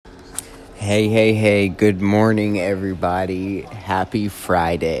Hey, good morning, everybody. Happy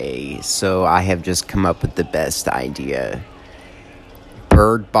Friday. So, I have just come up with the best idea.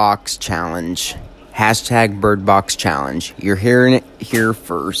 Bird Box Challenge. Hashtag Bird Box Challenge. You're hearing it here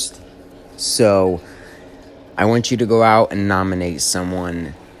first. So, I want you to go out and nominate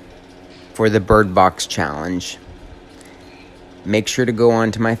someone for the Bird Box Challenge. Make sure to go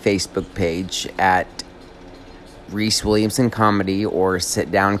onto my Facebook page at Reese Williamson Comedy or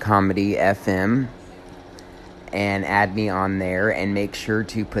Sit Down Comedy FM and add me on there, and make sure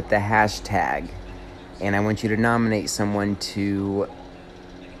to put the hashtag. And I want you to nominate someone to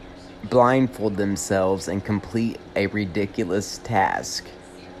blindfold themselves and complete a ridiculous task.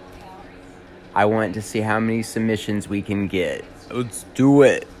 I want to see how many submissions we can get. Let's do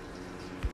it.